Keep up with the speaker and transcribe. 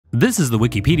This is the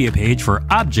Wikipedia page for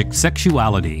Object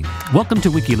Sexuality. Welcome to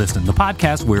WikiListen, the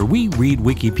podcast where we read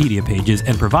Wikipedia pages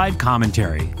and provide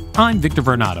commentary. I'm Victor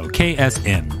Varnado,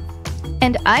 KSN.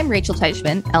 And I'm Rachel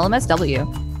Teichman,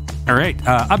 LMSW. All right,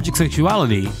 Object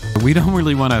Sexuality. We don't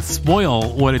really want to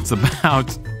spoil what it's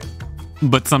about,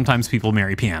 but sometimes people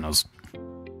marry pianos.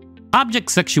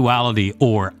 Object sexuality,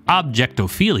 or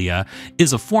objectophilia,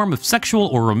 is a form of sexual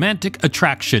or romantic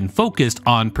attraction focused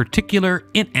on particular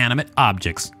inanimate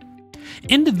objects.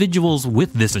 Individuals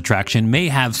with this attraction may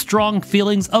have strong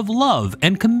feelings of love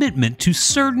and commitment to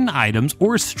certain items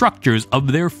or structures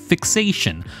of their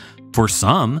fixation. For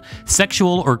some,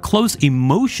 sexual or close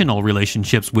emotional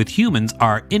relationships with humans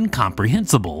are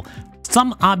incomprehensible.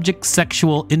 Some object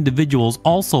sexual individuals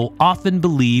also often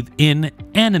believe in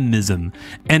animism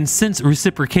and sense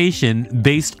reciprocation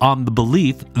based on the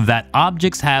belief that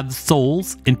objects have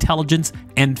souls, intelligence,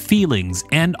 and feelings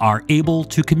and are able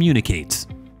to communicate.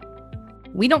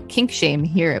 We don't kink shame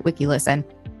here at WikiListen.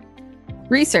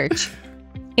 Research.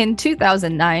 In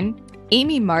 2009,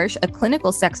 Amy Marsh, a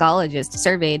clinical sexologist,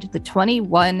 surveyed the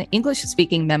 21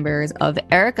 English-speaking members of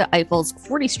Erica Eiffel's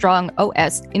 40-strong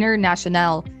OS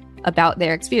International about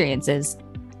their experiences.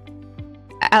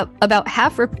 About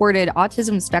half reported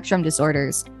autism spectrum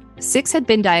disorders. 6 had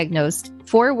been diagnosed,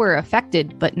 4 were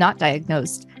affected but not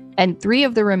diagnosed, and 3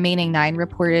 of the remaining 9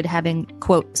 reported having,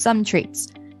 quote, some traits.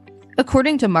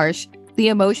 According to Marsh, the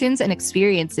emotions and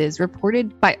experiences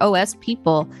reported by OS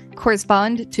people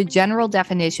correspond to general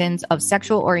definitions of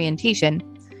sexual orientation,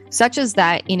 such as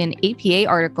that in an APA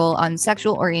article on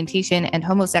sexual orientation and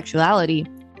homosexuality,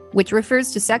 which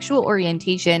refers to sexual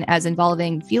orientation as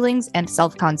involving feelings and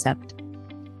self-concept.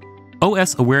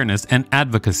 OS awareness and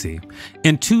advocacy.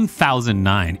 In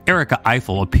 2009, Erica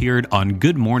Eiffel appeared on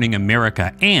Good Morning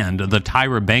America and The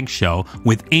Tyra Banks Show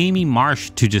with Amy Marsh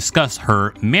to discuss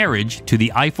her marriage to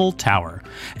the Eiffel Tower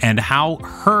and how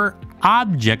her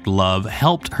object love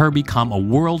helped her become a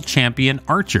world champion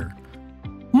archer.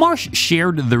 Marsh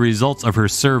shared the results of her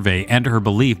survey and her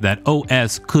belief that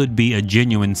OS could be a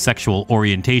genuine sexual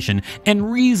orientation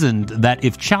and reasoned that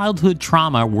if childhood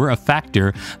trauma were a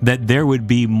factor, that there would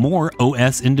be more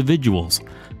OS individuals.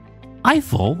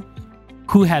 Eiffel,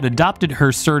 who had adopted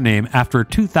her surname after a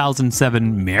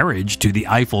 2007 marriage to the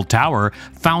Eiffel Tower,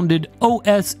 founded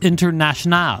OS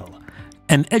International,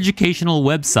 an educational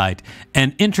website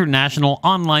and international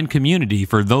online community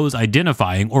for those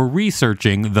identifying or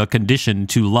researching the condition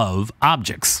to love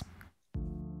objects.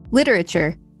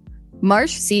 Literature.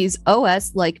 Marsh sees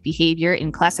OS-like behavior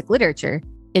in classic literature.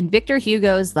 In Victor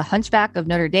Hugo's The Hunchback of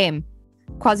Notre Dame,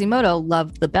 Quasimodo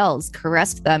loved the bells,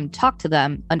 caressed them, talked to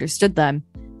them, understood them.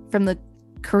 From the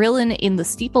carillon in the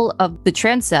steeple of the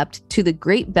transept to the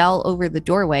great bell over the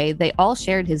doorway, they all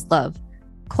shared his love.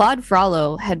 Claude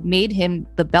Frollo had made him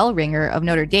the bell ringer of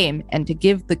Notre Dame, and to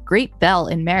give the great bell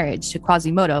in marriage to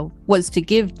Quasimodo was to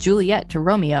give Juliet to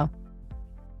Romeo.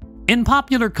 In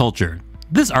popular culture,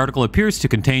 this article appears to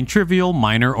contain trivial,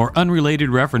 minor, or unrelated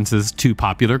references to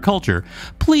popular culture.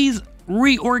 Please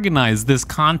reorganize this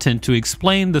content to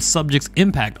explain the subject's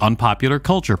impact on popular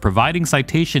culture, providing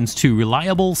citations to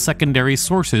reliable secondary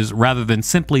sources rather than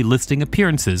simply listing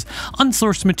appearances.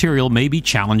 Unsourced material may be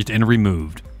challenged and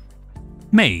removed.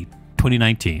 May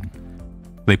 2019.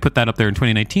 They put that up there in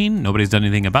 2019. Nobody's done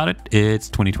anything about it. It's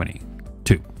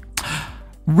 2022.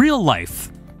 Real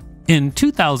life. In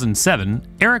 2007,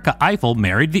 Erica Eiffel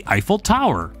married the Eiffel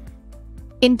Tower.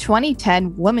 In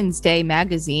 2010, Woman's Day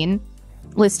magazine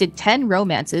listed 10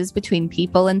 romances between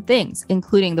people and things,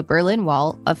 including the Berlin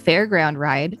Wall, a fairground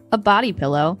ride, a body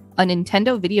pillow, a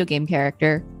Nintendo video game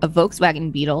character, a Volkswagen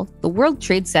Beetle, the World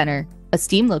Trade Center, a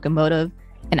steam locomotive,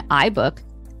 an iBook,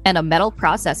 and a metal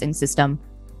processing system.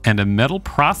 And a metal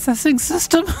processing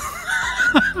system?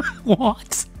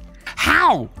 What?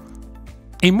 How?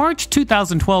 A March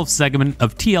 2012 segment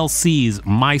of TLC's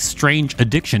My Strange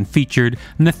Addiction featured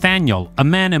Nathaniel, a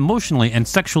man emotionally and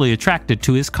sexually attracted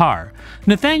to his car.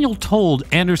 Nathaniel told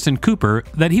Anderson Cooper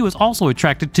that he was also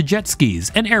attracted to jet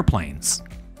skis and airplanes.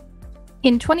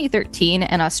 In 2013,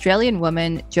 an Australian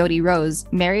woman, Jodie Rose,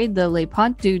 married the Le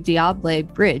Pont du Diable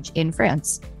Bridge in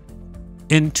France.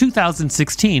 In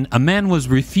 2016, a man was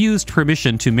refused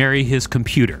permission to marry his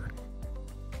computer.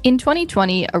 In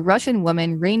 2020, a Russian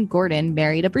woman, Rain Gordon,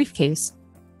 married a briefcase.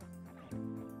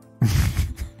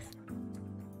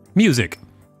 Music.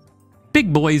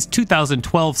 Big Boy's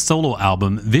 2012 solo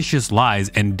album, Vicious Lies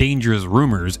and Dangerous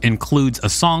Rumors, includes a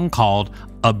song called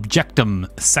Objectum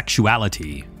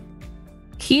Sexuality.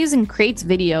 Keys and Crate's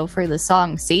video for the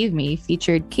song Save Me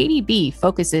featured Katie B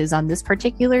focuses on this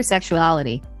particular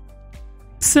sexuality.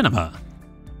 Cinema.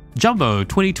 Jumbo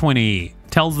 2020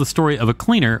 tells the story of a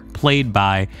cleaner played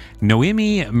by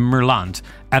Noemi Merlant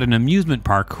at an amusement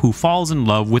park who falls in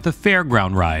love with a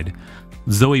fairground ride.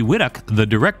 Zoe Widdock, the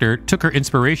director, took her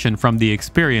inspiration from the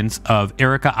experience of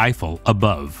Erica Eiffel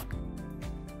above.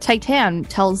 Titan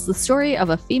tells the story of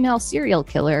a female serial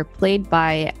killer played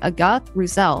by Agathe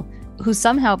Roussel, who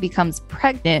somehow becomes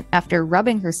pregnant after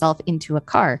rubbing herself into a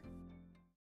car.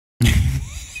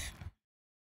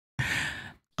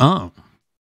 Oh,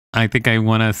 I think I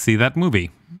want to see that movie.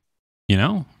 You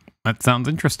know, that sounds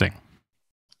interesting.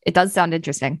 It does sound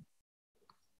interesting.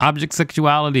 Object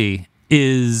sexuality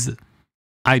is...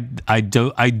 I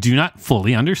do not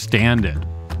fully understand it.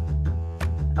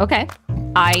 Okay.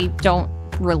 I don't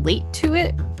relate to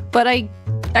it, but I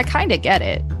kind of get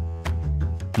it.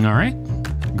 All right.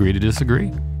 Agree to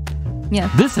disagree.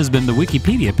 Yeah. This has been the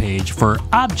Wikipedia page for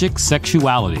object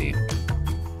sexuality.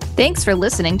 Thanks for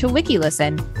listening to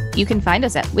WikiListen. You can find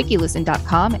us at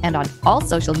wikilisten.com and on all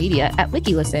social media at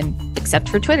WikiListen, except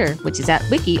for Twitter, which is at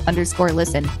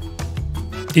wiki_listen.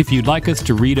 If you'd like us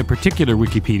to read a particular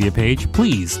Wikipedia page,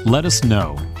 please let us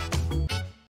know.